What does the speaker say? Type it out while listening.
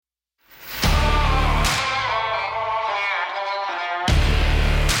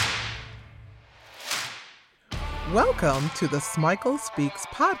Welcome to the Smikle Speaks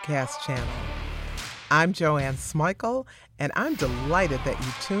podcast channel. I'm Joanne Smikle, and I'm delighted that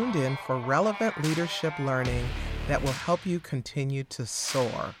you tuned in for relevant leadership learning that will help you continue to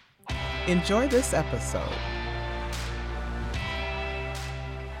soar. Enjoy this episode.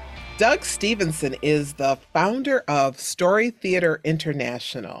 Doug Stevenson is the founder of Story Theater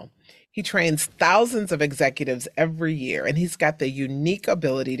International. He trains thousands of executives every year, and he's got the unique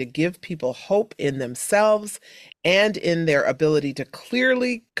ability to give people hope in themselves and in their ability to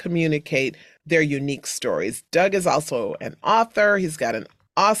clearly communicate their unique stories. Doug is also an author. He's got an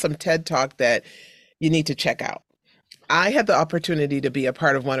awesome TED Talk that you need to check out. I had the opportunity to be a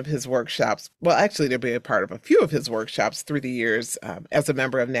part of one of his workshops. Well, actually, to be a part of a few of his workshops through the years as a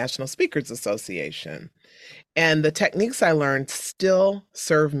member of National Speakers Association. And the techniques I learned still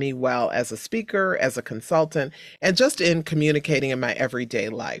serve me well as a speaker, as a consultant, and just in communicating in my everyday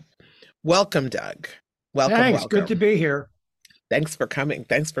life. Welcome, Doug. Thanks. Welcome. Good to be here. Thanks for coming.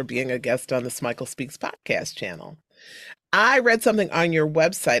 Thanks for being a guest on the Smikle Speaks podcast channel. I read something on your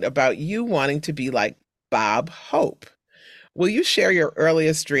website about you wanting to be like Bob Hope. Will you share your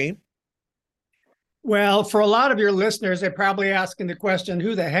earliest dream? Well, for a lot of your listeners, they're probably asking the question,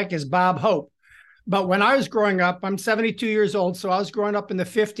 who the heck is Bob Hope? But when I was growing up, I'm 72 years old, so I was growing up in the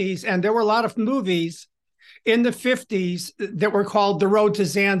 50s, and there were a lot of movies in the 50s that were called The Road to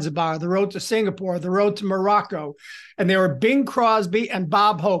Zanzibar, The Road to Singapore, The Road to Morocco. And they were Bing Crosby and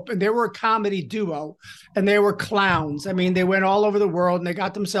Bob Hope, and they were a comedy duo, and they were clowns. I mean, they went all over the world, and they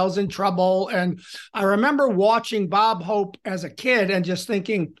got themselves in trouble. And I remember watching Bob Hope as a kid and just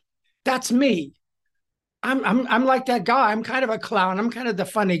thinking, that's me. I'm like that guy. I'm kind of a clown. I'm kind of the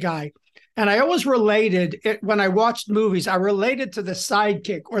funny guy. And I always related it when I watched movies. I related to the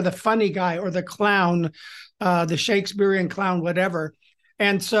sidekick or the funny guy or the clown, the Shakespearean clown, whatever.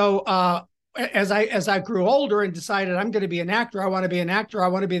 And so as I grew older and decided I'm going to be an actor, I want to be an actor. I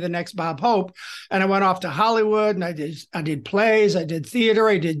want to be the next Bob Hope. And I went off to Hollywood and I did plays, I did theater,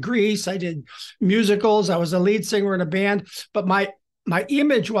 I did Grease, I did musicals. I was a lead singer in a band. But my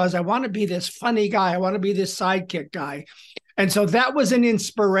image was I want to be this funny guy. I want to be this sidekick guy. And so that was an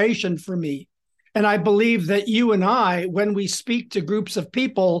inspiration for me. And I believe that you and I, when we speak to groups of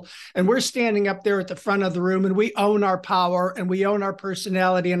people and we're standing up there at the front of the room and we own our power and we own our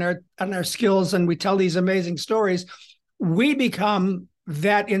personality and our skills and we tell these amazing stories, we become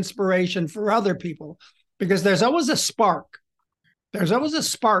that inspiration for other people because there's always a spark. There's always a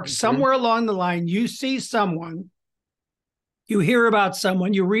spark somewhere along the line. You see someone, you hear about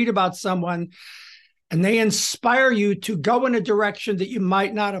someone, you read about someone, and they inspire you to go in a direction that you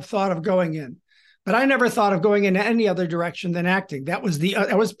might not have thought of going in. But I never thought of going in any other direction than acting. That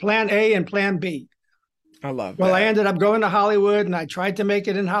was plan A and plan B. I love that. Well, I ended up going to Hollywood, and I tried to make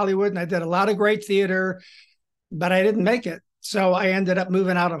it in Hollywood, and I did a lot of great theater, but I didn't make it. So I ended up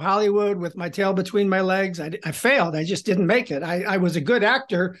moving out of Hollywood with my tail between my legs. I failed. I just didn't make it. I was a good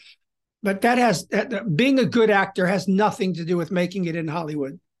actor, but being a good actor has nothing to do with making it in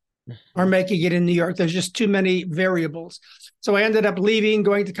Hollywood or making it in New York. There's just too many variables. So I ended up leaving,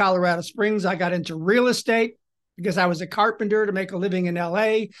 going to Colorado Springs. I got into real estate because I was a carpenter to make a living in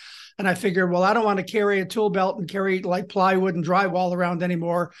LA. And I figured, well, I don't want to carry a tool belt and carry like plywood and drywall around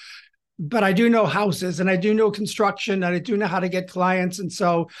anymore. But I do know houses and I do know construction and I do know how to get clients. And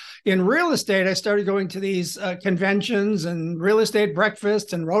so in real estate, I started going to these conventions and real estate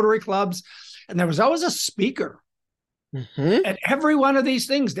breakfasts and Rotary clubs. And there was always a speaker. At every one of these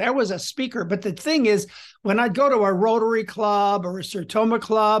things, there was a speaker. But the thing is, when I'd go to a Rotary club or a Sertoma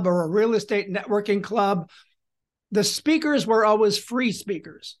club or a real estate networking club, the speakers were always free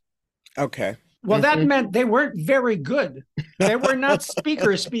speakers. Okay. Well, that meant they weren't very good. They were not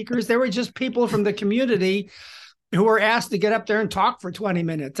speakers. They were just people from the community who were asked to get up there and talk for 20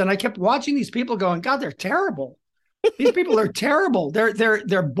 minutes. And I kept watching these people going, God, they're terrible. These people are terrible.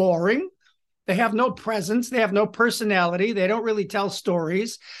 They're boring. They have no presence. They have no personality. They don't really tell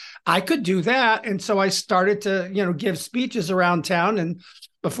stories. I could do that. And so I started to, give speeches around town. And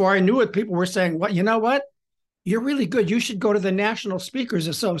before I knew it, people were saying, well, you know what? You're really good. You should go to the National Speakers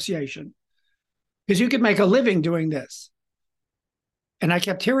Association because you could make a living doing this. And I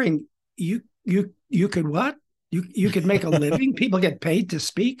kept hearing, you could what? You could make a living? People get paid to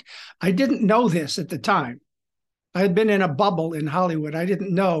speak? I didn't know this at the time. I had been in a bubble in Hollywood. I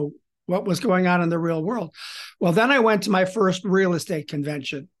didn't know what was going on in the real world. Well, then I went to my first real estate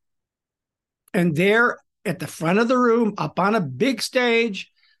convention. And there at the front of the room, up on a big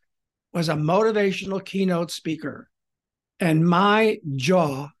stage, was a motivational keynote speaker. And my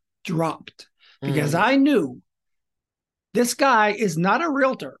jaw dropped because I knew this guy is not a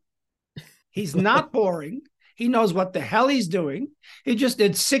realtor. He's not boring. He knows what the hell he's doing. He just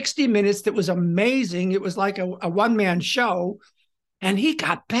did 60 minutes. That was amazing. It was like a one-man show, and he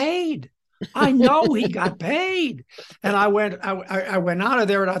got paid. I know he got paid. And I went out of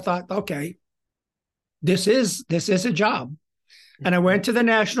there and I thought, okay, this is a job. And I went to the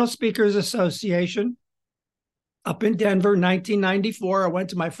National Speakers Association up in Denver, 1994. I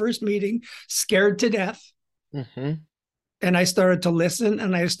went to my first meeting, scared to death. Mm-hmm. And I started to listen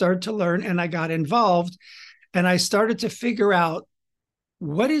and I started to learn and I got involved and I started to figure out,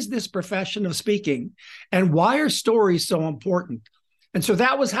 what is this profession of speaking and why are stories so important? And so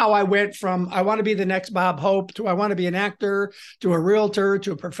that was how I went from, I want to be the next Bob Hope, to I want to be an actor, to a realtor,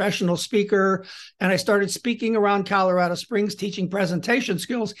 to a professional speaker. And I started speaking around Colorado Springs, teaching presentation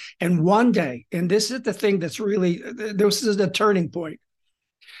skills. And one day, and this is the thing that's really, this is the turning point.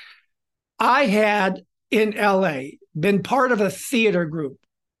 I had in LA been part of a theater group,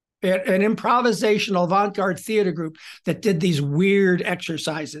 an improvisational avant-garde theater group that did these weird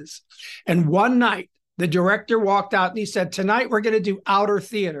exercises. And one night, the director walked out and he said, tonight we're going to do outer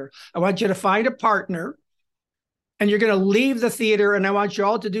theater. I want you to find a partner and you're going to leave the theater. And I want you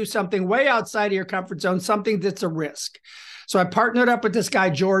all to do something way outside of your comfort zone, something that's a risk. So I partnered up with this guy,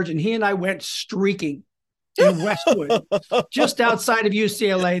 George, and he and I went streaking in Westwood, just outside of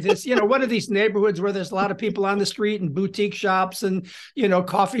UCLA. This, one of these neighborhoods where there's a lot of people on the street and boutique shops and,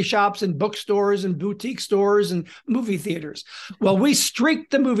 coffee shops and bookstores and boutique stores and movie theaters. Well, we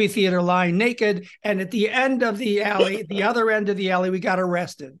streaked the movie theater line naked. And at the end of the alley, the other end of the alley, we got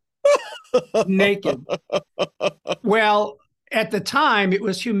arrested naked. Well, at the time, it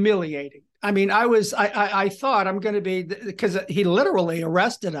was humiliating. I mean, I thought I'm going to be, because he literally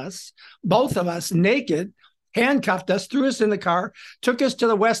arrested us, both of us naked, handcuffed us, threw us in the car, took us to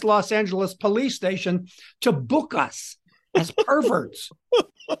the West Los Angeles police station to book us as perverts.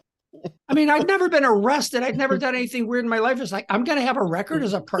 I mean, I'd never been arrested. I'd never done anything weird in my life. It's like, I'm going to have a record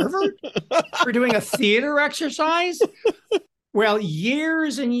as a pervert for doing a theater exercise? Well,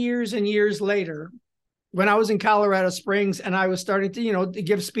 years and years and years later, when I was in Colorado Springs and I was starting to,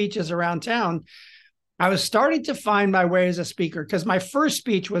 give speeches around town, I was starting to find my way as a speaker because my first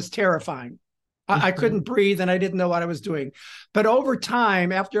speech was terrifying. I couldn't breathe and I didn't know what I was doing. But over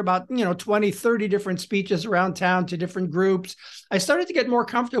time, after about, 20, 30 different speeches around town to different groups, I started to get more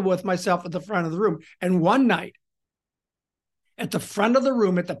comfortable with myself at the front of the room. And one night, at the front of the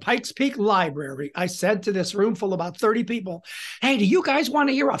room at the Pikes Peak Library, I said to this room full of about 30 people, hey, do you guys want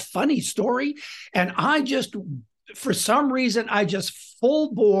to hear a funny story? And for some reason, I just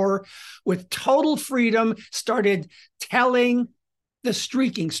full bore with total freedom started telling the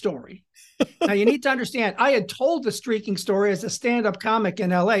streaking story. Now, you need to understand, I had told the streaking story as a stand-up comic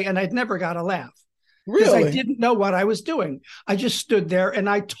in LA, and I'd never got a laugh. Because I didn't know what I was doing. I just stood there and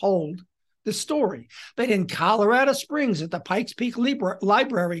I told the story. But in Colorado Springs at the Pikes Peak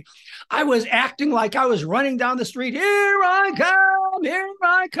Library, I was acting like I was running down the street. Here I come, here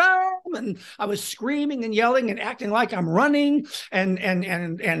I come. And I was screaming and yelling and acting like I'm running and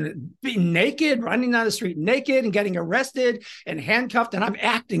being naked, running down the street naked and getting arrested and handcuffed. And I'm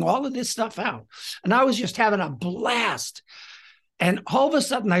acting all of this stuff out. And I was just having a blast. And all of a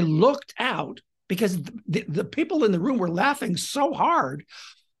sudden I looked out because the people in the room were laughing so hard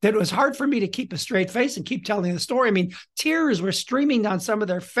that it was hard for me to keep a straight face and keep telling the story. I mean, tears were streaming down some of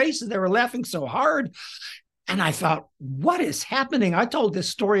their faces. They were laughing so hard. And I thought, what is happening? I told this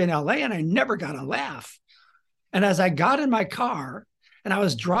story in LA and I never got a laugh. And as I got in my car and I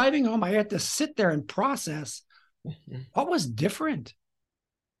was driving home, I had to sit there and process what was different.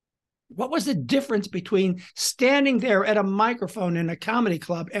 What was the difference between standing there at a microphone in a comedy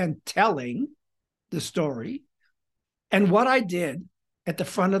club and telling the story and what I did at the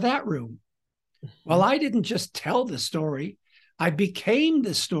front of that room? Well, I didn't just tell the story. I became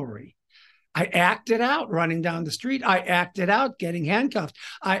the story. I acted out running down the street. I acted out getting handcuffed.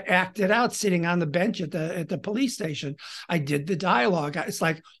 I acted out sitting on the bench at the police station. I did the dialogue. It's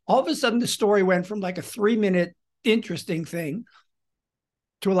like all of a sudden the story went from like a 3-minute interesting thing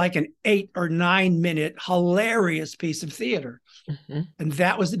to like an 8 or 9 minute hilarious piece of theater. And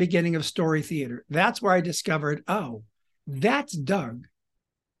that was the beginning of story theater. That's where I discovered, oh, that's Doug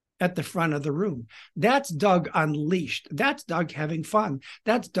at the front of the room. That's Doug unleashed. That's Doug having fun.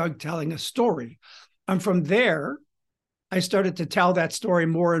 That's Doug telling a story. And from there, I started to tell that story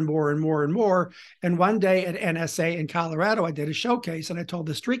more and more and more and more. And one day at NSA in Colorado, I did a showcase and I told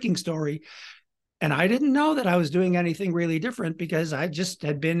the streaking story. And I didn't know that I was doing anything really different because I just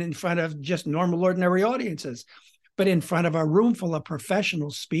had been in front of just normal, ordinary audiences. But in front of a room full of professional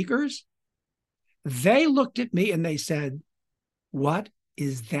speakers, they looked at me and they said, what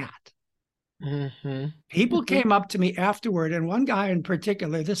is that? Mm-hmm. People Mm-hmm. came up to me afterward, and one guy in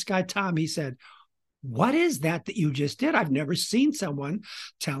particular, this guy Tom, he said, "What is that you just did? I've never seen someone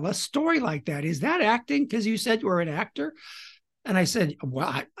tell a story like that. Is that acting? Because you said you were an actor." And I said,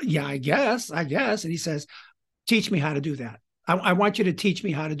 "Well, yeah, I guess." And he says, "Teach me how to do that. I want you to teach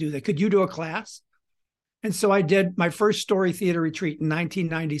me how to do that. Could you do a class?" And so I did my first story theater retreat in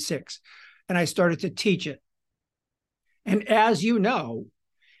 1996, and I started to teach it. And as you know,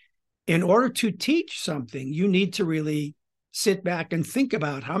 in order to teach something, you need to really sit back and think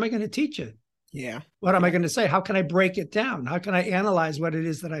about, how am I going to teach it? Yeah. What am I Yeah. going to say? How can I break it down? How can I analyze what it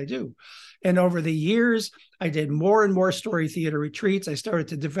is that I do? And over the years, I did more and more story theater retreats. I started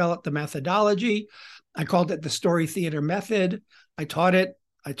to develop the methodology. I called it the story theater method. I taught it,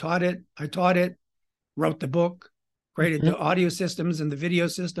 I taught it, I taught it, wrote the book, created Mm-hmm. the audio systems and the video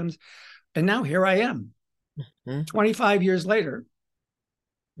systems. And now here I am, Mm-hmm. 25 years later.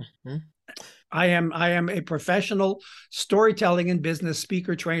 Mm-hmm. I am a professional storytelling and business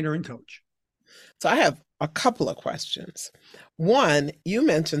speaker, trainer, and coach. So I have a couple of questions. One, you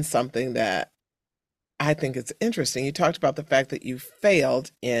mentioned something that I think is interesting. You talked about the fact that you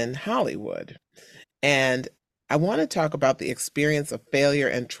failed in Hollywood. And I want to talk about the experience of failure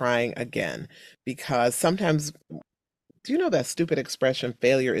and trying again, because sometimes, do you know that stupid expression,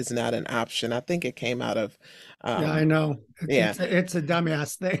 failure is not an option? I think it came out of, Yeah, I um, know. It's yeah, it's a, it's a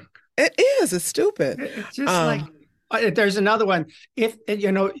dumbass thing. it is. It's stupid. It's just like, Um, there's another one. If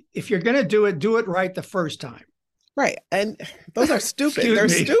you're gonna do it right the first time. right. And those are stupid. Excuse They're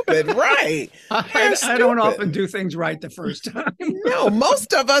me. stupid. Right. They're I don't often stupid. do things right the first time. No,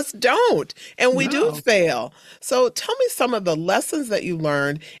 most of us don't, and we do No. fail. So tell me some of the lessons that you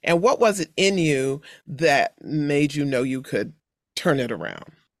learned, and what was it in you that made you know you could turn it around?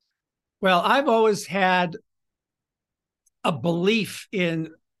 Well, I've always had a belief in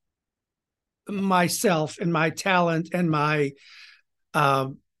myself and my talent and my uh,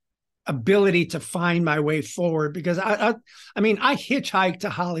 ability to find my way forward, because I mean, I hitchhiked to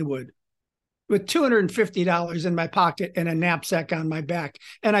Hollywood with $250 in my pocket and a knapsack on my back.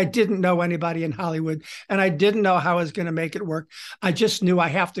 And I didn't know anybody in Hollywood, and I didn't know how I was going to make it work. I just knew I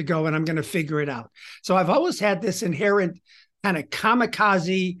have to go and I'm going to figure it out. So I've always had this inherent kind of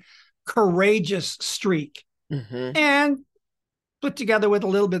kamikaze, courageous streak, Hmm. and put together with a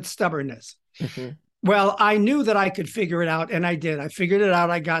little bit of stubbornness. Hmm. Well, I knew that I could figure it out, and I did. I figured it out.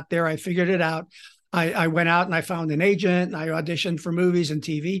 I got there. I figured it out. I went out and I found an agent. And I auditioned for movies and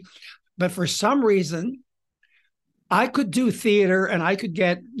TV. But for some reason, I could do theater and I could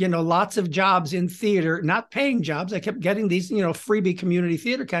get, lots of jobs in theater, not paying jobs. I kept getting these, freebie community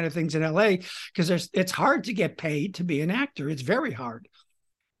theater kind of things in LA, because it's hard to get paid to be an actor. It's very hard.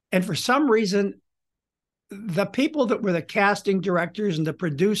 And for some reason, the people that were the casting directors and the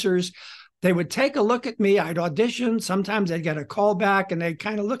producers, they would take a look at me. I'd audition. Sometimes I'd get a call back and they'd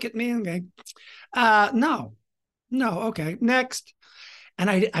kind of look at me and go, no, no, okay, next. And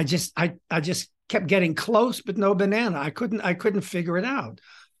I just kept getting close, but no banana. I couldn't figure it out.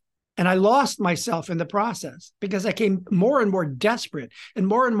 And I lost myself in the process, because I came more and more desperate and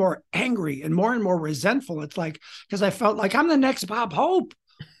more angry and more resentful. It's like, because I felt like I'm the next Bob Hope.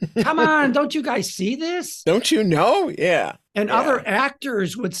 Come on, don't you guys see this? Don't you know? Yeah. And Yeah. other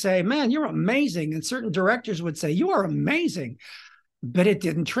actors would say, "Man, you're amazing." And certain directors would say, "You are amazing." But it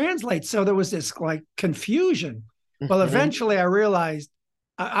didn't translate. So there was this like confusion. Well, Hmm. eventually I realized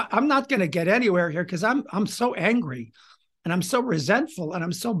I'm not going to get anywhere here, because I'm so angry and I'm so resentful and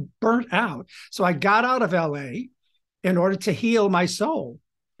I'm so burnt out. So I got out of LA in order to heal my soul.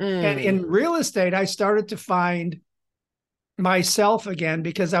 And Mm. in real estate, I started to find myself again,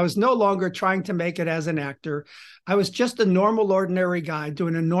 because I was no longer trying to make it as an actor. I was just a normal, ordinary guy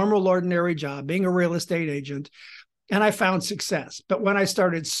doing a normal, ordinary job, being a real estate agent. And I found success. But when I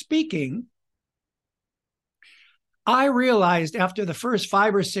started speaking, I realized after the first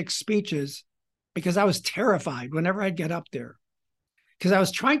 5 or 6 speeches, because I was terrified whenever I'd get up there, because I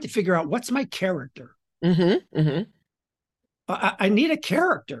was trying to figure out, what's my character? Hmm. Hmm. I need a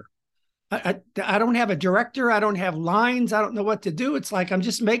character. I don't have a director. I don't have lines. I don't know what to do. It's like I'm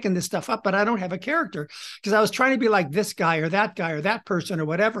just making this stuff up, but I don't have a character, because I was trying to be like this guy or that person or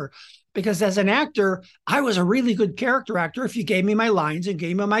whatever. Because as an actor, I was a really good character actor if you gave me my lines and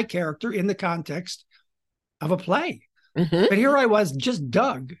gave me my character in the context of a play. Hmm. But here I was, just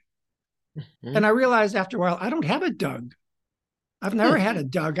Doug. Hmm. And I realized after a while, I don't have a Doug. I've never Hmm. had a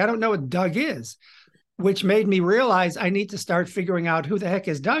Doug. I don't know what Doug is, which made me realize I need to start figuring out who the heck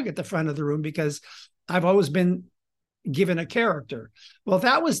is Doug at the front of the room, because I've always been given a character. Well,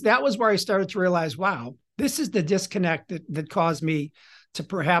 that was where I started to realize, wow, this is the disconnect that caused me to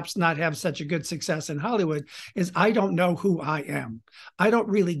perhaps not have such a good success in Hollywood is I don't know who I am. I don't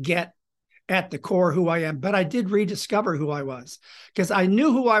really get at the core who I am, but I did rediscover who I was because I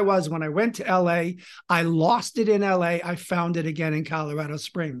knew who I was when I went to LA. I lost it in LA. I found it again in Colorado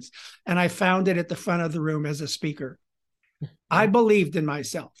Springs, and I found it at the front of the room as a speaker. I believed in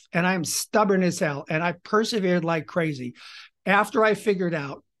myself, and I'm stubborn as hell, and I persevered like crazy. After I figured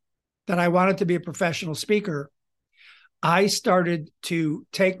out that I wanted to be a professional speaker, I started to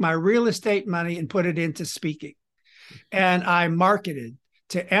take my real estate money and put it into speaking. And I marketed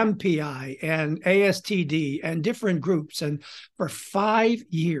to MPI and ASTD and different groups. And for 5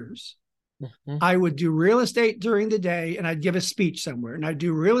 years, I would do real estate during the day and I'd give a speech somewhere. And I'd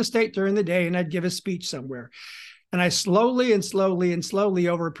do real estate during the day and I'd give a speech somewhere. And I slowly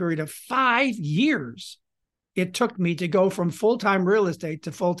over a period of 5 years, it took me to go from full-time real estate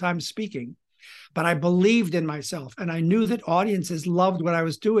to full-time speaking. But I believed in myself and I knew that audiences loved what I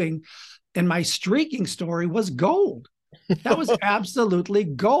was doing. And my streaking story was gold. That was absolutely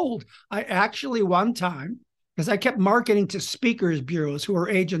gold. I actually one time, because I kept marketing to speakers bureaus who are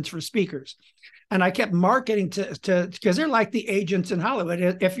agents for speakers. And I kept marketing to because they're like the agents in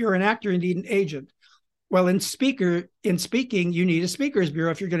Hollywood. If you're an actor, you need an agent. Well, in speaking, you need a speakers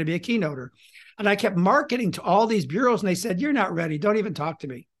bureau if you're going to be a keynoter. And I kept marketing to all these bureaus and they said, you're not ready. Don't even talk to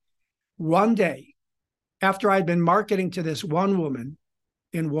me. One day, after I'd been marketing to this one woman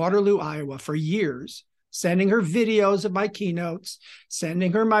in Waterloo, Iowa for years, sending her videos of my keynotes,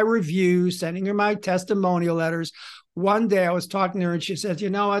 sending her my reviews, sending her my testimonial letters. One day I was talking to her and she said, you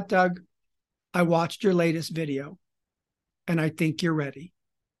know what, Doug, I watched your latest video and I think you're ready.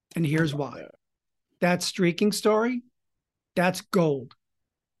 And here's why. That streaking story, that's gold.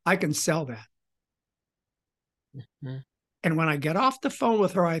 I can sell that. Mm-hmm. And when I get off the phone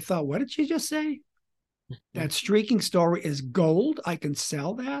with her, I thought, what did she just say? That streaking story is gold. I can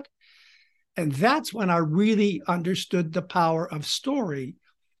sell that. And that's when I really understood the power of story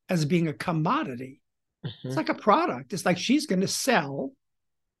as being a commodity. It's like a product. It's like she's going to sell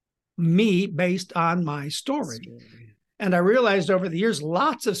me based on my story. And I realized over the years,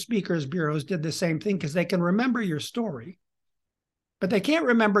 lots of speakers bureaus did the same thing because they can remember your story, but they can't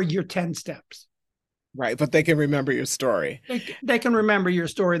remember your 10 steps. Right, but they can remember your story. They can remember your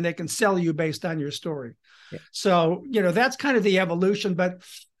story and they can sell you based on your story. Yeah. So, that's kind of the evolution. But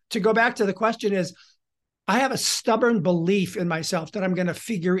to go back to the question is, I have a stubborn belief in myself that I'm going to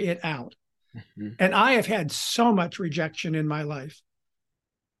figure it out. And I have had so much rejection in my life,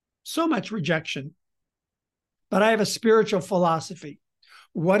 so much rejection. But I have a spiritual philosophy.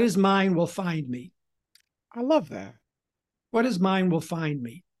 What is mine will find me. I love that. What is mine will find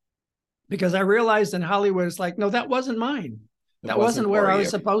me. Because I realized in Hollywood, it's like, no, that wasn't mine. That wasn't where I was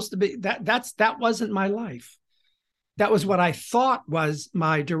supposed to be. That wasn't my life. That was what I thought was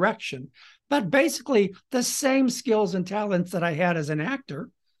my direction. But basically, the same skills and talents that I had as an actor,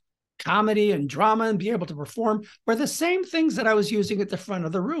 comedy and drama and be able to perform, were the same things that I was using at the front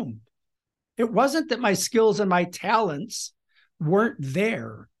of the room. It wasn't that my skills and my talents weren't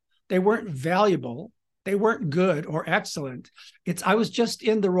there. They weren't valuable. They weren't good or excellent. I was just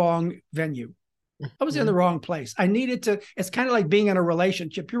in the wrong venue. I was in the wrong place. I needed to, it's kind of like being in a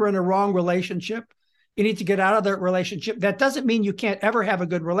relationship. You're in a wrong relationship. You need to get out of that relationship. That doesn't mean you can't ever have a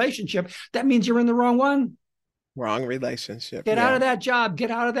good relationship. That means you're in the wrong one. Wrong relationship. Get out of that job.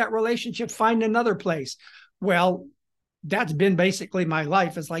 Get out of that relationship. Find another place. Well, that's been basically my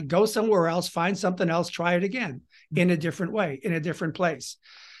life. It's like go somewhere else, find something else, try it again in a different way, in a different place.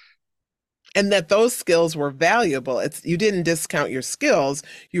 And that those skills were valuable. You didn't discount your skills.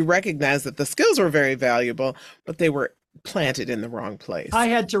 You recognized that the skills were very valuable, but they were planted in the wrong place. I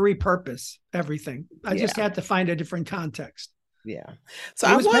had to repurpose everything. I just had to find a different context. Yeah. So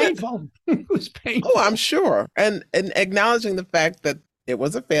it was painful. It was painful. Oh, I'm sure. And acknowledging the fact that it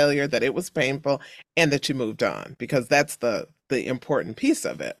was a failure, that it was painful, and that you moved on, because that's the important piece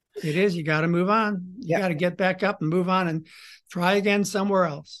of it. It is. You got to move on. You got to get back up and move on and try again somewhere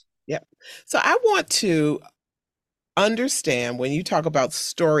else. Yep. So I want to understand, when you talk about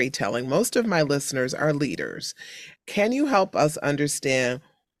storytelling, most of my listeners are leaders. Can you help us understand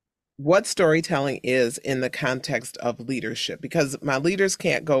what storytelling is in the context of leadership? Because my leaders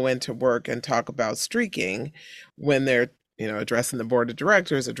can't go into work and talk about streaking when they're addressing the board of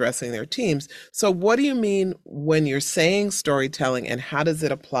directors, addressing their teams. So what do you mean when you're saying storytelling, and how does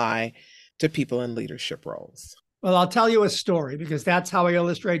it apply to people in leadership roles? Well, I'll tell you a story, because that's how I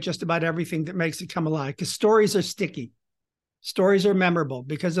illustrate just about everything that makes it come alive, because stories are sticky. Stories are memorable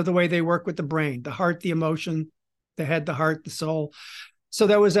because of the way they work with the brain, the heart, the emotion, the head, the heart, the soul. So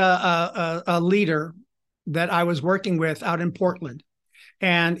there was a leader that I was working with out in Portland.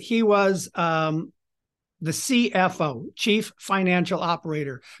 And he was the CFO, Chief Financial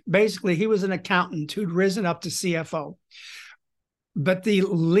Operator. Basically, he was an accountant who'd risen up to CFO. But the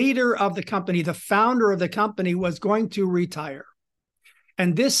leader of the company, the founder of the company, was going to retire.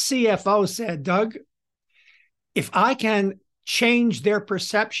 And this CFO said, Doug, if I can change their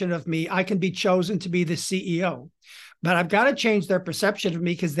perception of me, I can be chosen to be the CEO. But I've got to change their perception of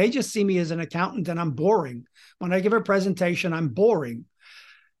me because they just see me as an accountant and I'm boring. When I give a presentation, I'm boring.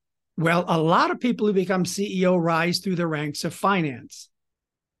 Well, a lot of people who become CEO rise through the ranks of finance,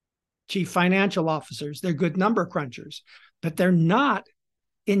 chief financial officers. They're good number crunchers, but they're not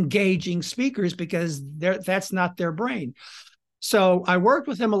engaging speakers because that's not their brain. So I worked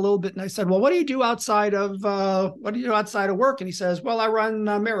with him a little bit and I said, well, what do you do outside of work? And he says, well, I run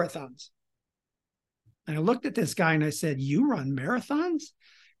marathons. And I looked at this guy and I said, you run marathons?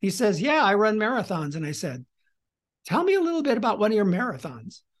 He says, yeah, I run marathons. And I said, tell me a little bit about one of your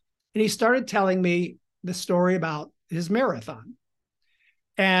marathons. And he started telling me the story about his marathon.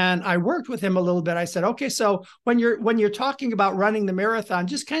 And I worked with him a little bit. I said, okay, so when you're talking about running the marathon,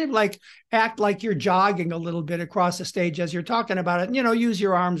 just kind of like act like you're jogging a little bit across the stage as you're talking about it, use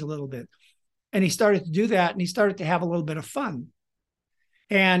your arms a little bit. And he started to do that, and he started to have a little bit of fun.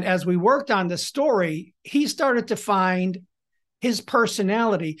 And as we worked on the story, he started to find his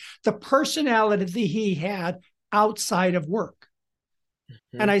personality, the personality he had outside of work.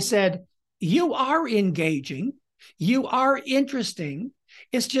 Mm-hmm. And I said, you are engaging, you are interesting.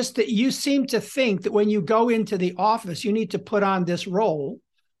 It's just that you seem to think that when you go into the office, you need to put on this role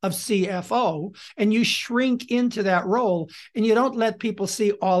of CFO and you shrink into that role and you don't let people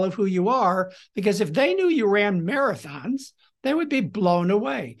see all of who you are, because if they knew you ran marathons, they would be blown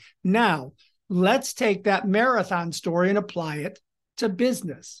away. Now, let's take that marathon story and apply it to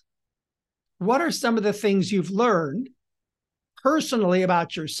business. What are some of the things you've learned personally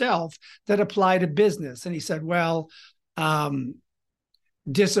about yourself that apply to business? And he said, well,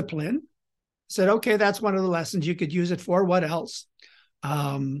 discipline. I said, okay, that's one of the lessons you could use it for. What else?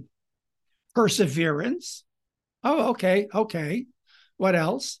 Perseverance. Oh, okay. What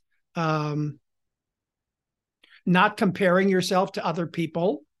else? Not comparing yourself to other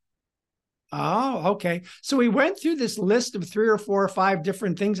people. Oh, okay. So we went through this list of 3 or 4 or 5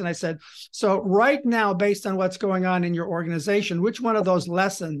 different things. And I said, so right now, based on what's going on in your organization, which one of those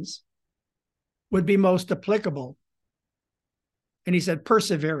lessons would be most applicable? And he said,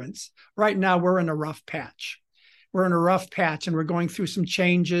 perseverance. Right now, we're in a rough patch. We're in a rough patch and we're going through some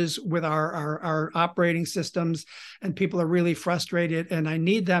changes with our operating systems, and people are really frustrated, and I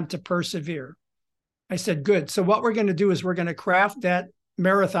need them to persevere. I said, good. So what we're going to do is we're going to craft that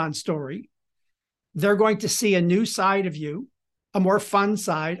marathon story. They're going to see a new side of you, a more fun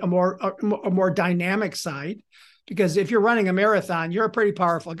side, a more dynamic side, because if you're running a marathon, you're a pretty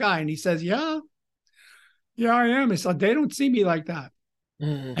powerful guy. And he says, yeah, I am. I said, they don't see me like that.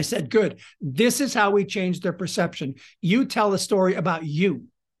 Mm. I said, good. This is how we change their perception. You tell a story about you,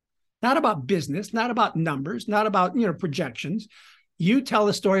 not about business, not about numbers, not about, projections. You tell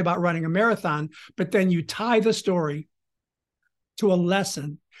a story about running a marathon, but then you tie the story to a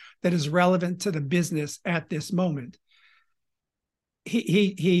lesson that is relevant to the business at this moment.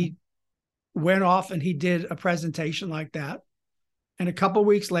 He went off and he did a presentation like that. And a couple of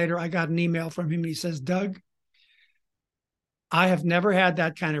weeks later, I got an email from him. And he says, Doug, I have never had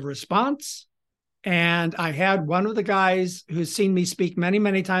that kind of response. And I had one of the guys who's seen me speak many,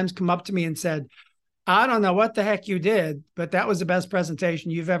 many times come up to me and said, I don't know what the heck you did, but that was the best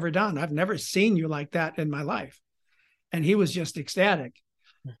presentation you've ever done. I've never seen you like that in my life. And he was just ecstatic.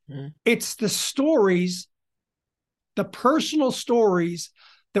 Mm-hmm. It's the stories, the personal stories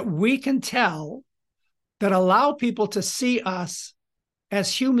that we can tell that allow people to see us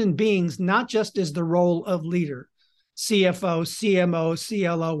as human beings, not just as the role of leader, CFO, CMO,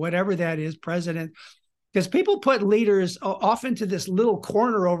 CLO, whatever that is, president. Because people put leaders off into this little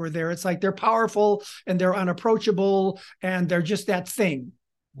corner over there. It's like they're powerful and they're unapproachable and they're just that thing.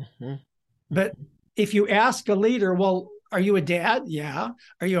 Mm-hmm. But if you ask a leader, well, are you a dad? Yeah.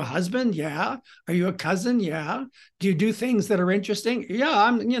 Are you a husband? Yeah. Are you a cousin? Yeah. Do you do things that are interesting? Yeah.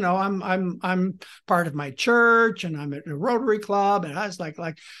 I'm part of my church and I'm at a Rotary Club. And I was like,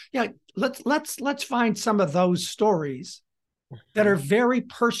 yeah, let's find some of those stories that are very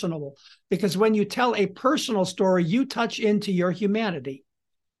personal, because when you tell a personal story, you touch into your humanity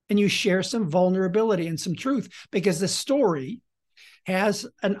and you share some vulnerability and some truth, because the story has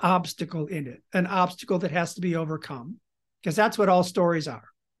an obstacle in it, an obstacle that has to be overcome, because that's what all stories are.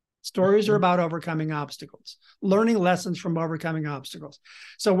 Stories are about overcoming obstacles, learning lessons from overcoming obstacles.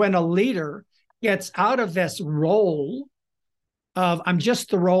 So when a leader gets out of this role of I'm just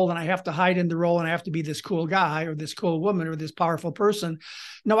the role and I have to hide in the role and I have to be this cool guy or this cool woman or this powerful person.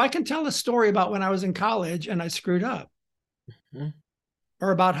 No, I can tell a story about when I was in college and I screwed up, Mm-hmm.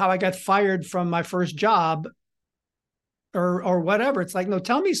 or about how I got fired from my first job, or whatever. It's like, no,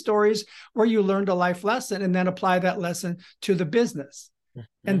 tell me stories where you learned a life lesson and then apply that lesson to the business.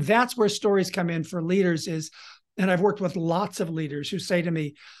 Mm-hmm. And that's where stories come in for leaders is, and I've worked with lots of leaders who say to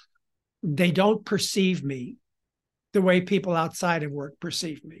me, they don't perceive me the way people outside of work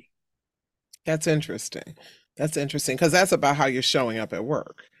perceive me. That's interesting. That's interesting because that's about how you're showing up at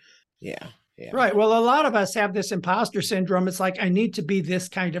work. Yeah. Yeah. Right. Well, a lot of us have this imposter syndrome. It's like, I need to be this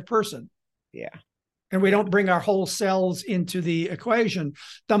kind of person. Yeah. And we Yeah. don't bring our whole selves into the equation.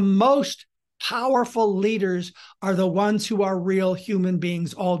 The most powerful leaders are the ones who are real human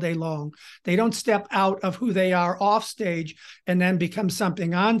beings all day long. They don't step out of who they are off stage and then become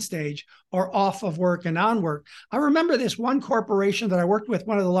something on stage, or off of work and on work. I remember this one corporation that I worked with,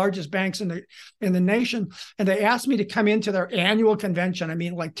 one of the largest banks in the nation, and they asked me to come into their annual convention. I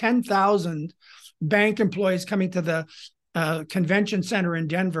mean, like 10,000 bank employees coming to the convention center in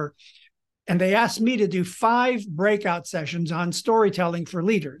Denver. And they asked me to do 5 breakout sessions on storytelling for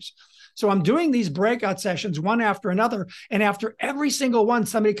leaders. So I'm doing these breakout sessions one after another. And after every single one,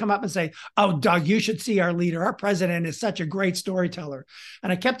 somebody come up and say, oh, Doug, you should see our leader. Our president is such a great storyteller.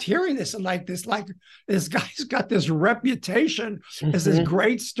 And I kept hearing this and like this guy's got this reputation as this Mm-hmm.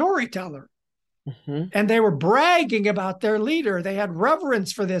 great storyteller. Mm-hmm. And they were bragging about their leader. They had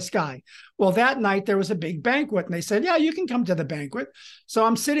reverence for this guy. Well, that night there was a big banquet, and they said, yeah, you can come to the banquet. So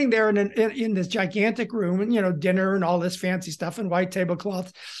I'm sitting there in this gigantic room, and, dinner and all this fancy stuff and white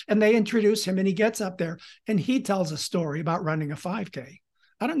tablecloths. And they introduce him, and he gets up there and he tells a story about running a 5K.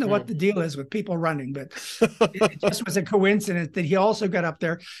 I don't know what the deal is with people running, but it just was a coincidence that he also got up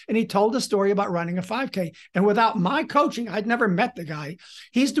there and he told a story about running a 5K. And without my coaching, I'd never met the guy.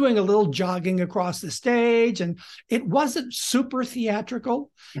 He's doing a little jogging across the stage, and it wasn't super theatrical.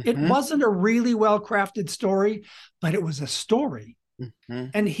 It Mm-hmm. wasn't a really well-crafted story, but it was a story. Mm-hmm.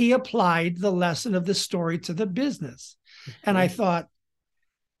 And he applied the lesson of the story to the business. And I thought,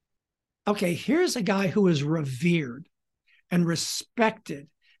 okay, here's a guy who is revered and respected.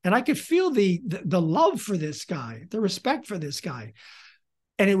 And I could feel the love for this guy, the respect for this guy.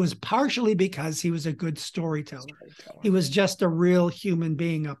 And it was partially because he was a good storyteller. He was just a real human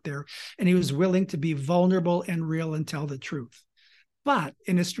being up there, and he was willing to be vulnerable and real and tell the truth, but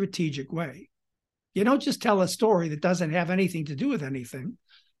in a strategic way. You don't just tell a story that doesn't have anything to do with anything.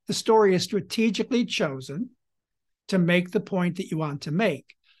 The story is strategically chosen to make the point that you want to make.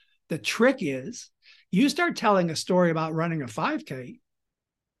 The trick is, you start telling a story about running a 5K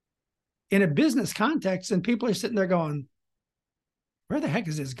in a business context, and people are sitting there going, where the heck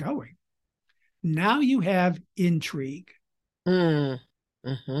is this going? Now you have intrigue.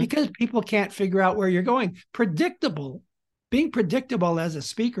 Mm-hmm. Because people can't figure out where you're going. Being predictable as a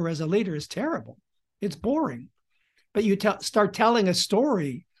speaker, as a leader, is terrible. It's boring. But you start telling a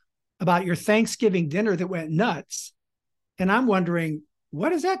story about your Thanksgiving dinner that went nuts, and I'm wondering,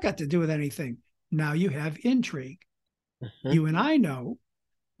 what has that got to do with anything? Now you have intrigue. Mm-hmm. You and I know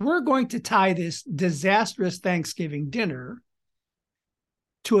we're going to tie this disastrous Thanksgiving dinner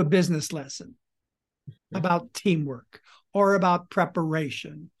to a business lesson about teamwork, or about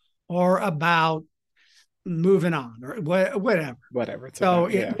preparation, or about moving on, or whatever. It's so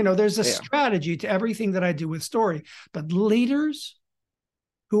about, yeah. There's a strategy to everything that I do with story. But leaders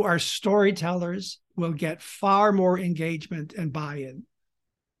who are storytellers will get far more engagement and buy-in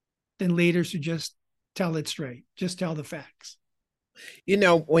than leaders who just tell it straight, just tell the facts.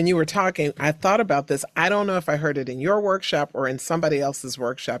 When you were talking, I thought about this. I don't know if I heard it in your workshop or in somebody else's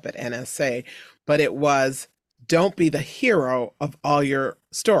workshop at NSA, but it was, don't be the hero of all your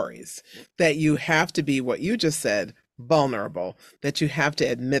stories. That you have to be, what you just said, vulnerable, that you have to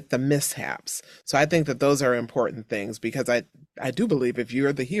admit the mishaps. So I think that those are important things, because I do believe if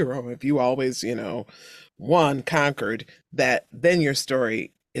you're the hero, if you always, won, conquered, that then your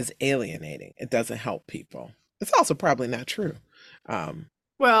story is alienating. It doesn't help people. It's also probably not true.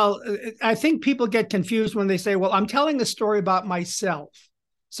 Well, I think people get confused when they say, well, I'm telling a story about myself.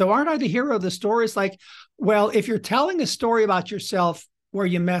 So aren't I the hero of the story? It's like, well, if you're telling a story about yourself where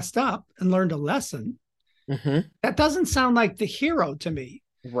you messed up and learned a lesson, that doesn't sound like the hero to me.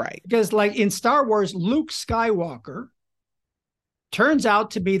 Right. Because like in Star Wars, Luke Skywalker turns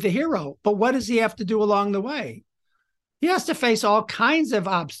out to be the hero. But what does he have to do along the way? He has to face all kinds of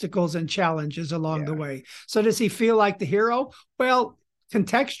obstacles and challenges along the way. So does he feel like the hero? Well,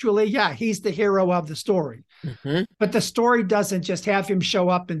 contextually, yeah, he's the hero of the story. But the story doesn't just have him show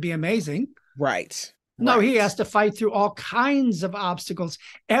up and be amazing. Right. No, he Right. has to fight through all kinds of obstacles.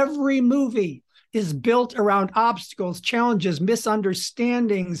 Every movie is built around obstacles, challenges,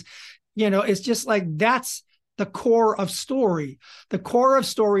 misunderstandings. It's just like that's the core of story. The core of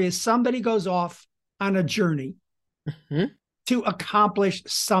story is somebody goes off on a journey Mhm. to accomplish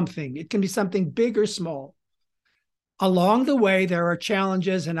something. It can be something big or small. Along the way, there are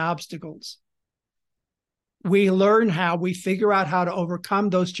challenges and obstacles. We figure out how to overcome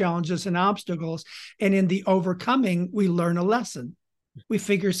those challenges and obstacles. And in the overcoming, we learn a lesson. We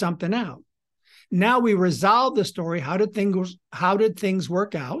figure something out. Now we resolve the story. How did things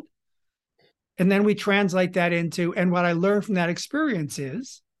work out? And then we translate that into, and what I learned from that experience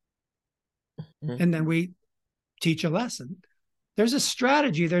is, Mhm. and then we teach a lesson. There's a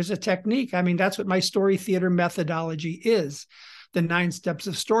strategy, there's a technique. I mean, that's what my story theater methodology is. The 9 steps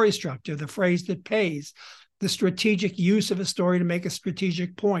of story structure, the phrase that pays, the strategic use of a story to make a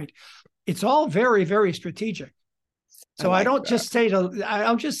strategic point. It's all very, very strategic. I So I like don't that. just say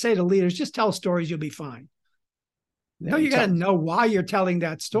to leaders, just tell stories, you'll be fine. Yeah, No, you you got to tell. know why you're telling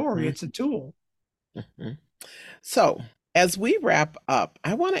that story. Mhm. It's a tool. Mhm. So, as we wrap up,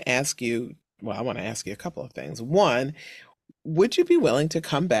 I want to ask you a couple of things. One, would you be willing to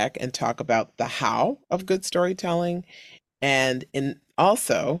come back and talk about the how of good storytelling? And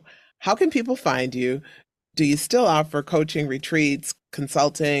also, how can people find you? Do you still offer coaching, retreats,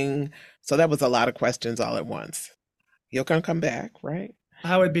 consulting? So that was a lot of questions all at once. You're gonna come back, right?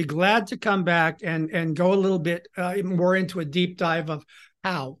 I would be glad to come back and go a little bit more into a deep dive of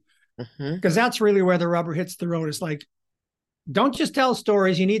how, Hmm. because that's really where the rubber hits the road. It's like, don't just tell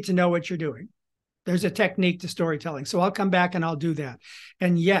stories. You need to know what you're doing. There's a technique to storytelling. So I'll come back and I'll do that.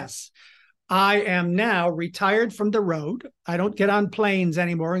 And yes, I am now retired from the road. I don't get on planes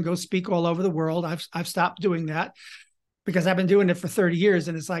anymore and go speak all over the world. I've stopped doing that because I've been doing it for 30 years.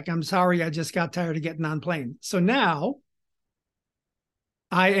 And it's like, I'm sorry, I just got tired of getting on planes. So now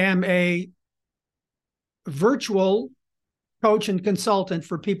I am a virtual coach and consultant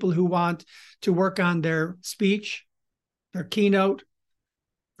for people who want to work on their speech, their keynote,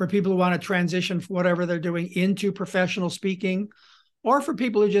 for people who want to transition from whatever they're doing into professional speaking, or for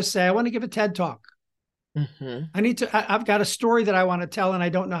people who just say, I want to give a TED talk. Hmm. I've got a story that I want to tell and I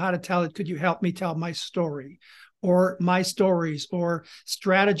don't know how to tell it. Could you help me tell my story or my stories or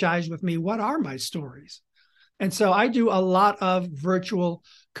strategize with me? What are my stories? And so I do a lot of virtual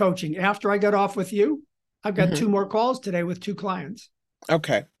coaching. After I got off with you, I've got Hmm. 2 more calls today with 2 clients.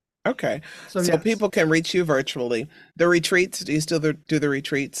 Okay. Okay. So So yes, people can reach you virtually. The retreats, do you still do the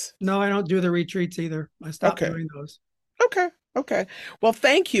retreats? no, I don't do the retreats either. I stopped Okay. doing those. Okay. Okay. Well,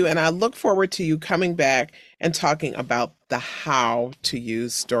 thank you. And I look forward to you coming back and talking about the how to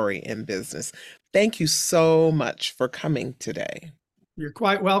use story in business. Thank you so much for coming today. You're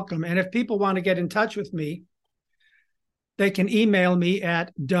quite welcome. And if people want to get in touch with me, they can email me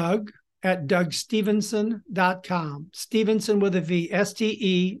at doug@dougstevenson.com. Stevenson with a V,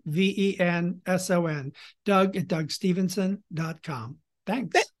 Stevenson. Doug@dougstevenson.com. Th-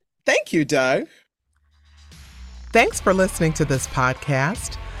 Thanks. Thank you, Doug. Thanks for listening to this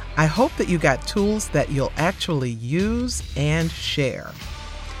podcast. I hope that you got tools that you'll actually use and share.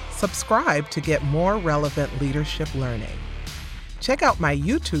 Subscribe to get more relevant leadership learning. Check out my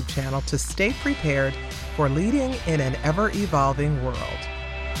YouTube channel to stay prepared for leading in an ever-evolving world.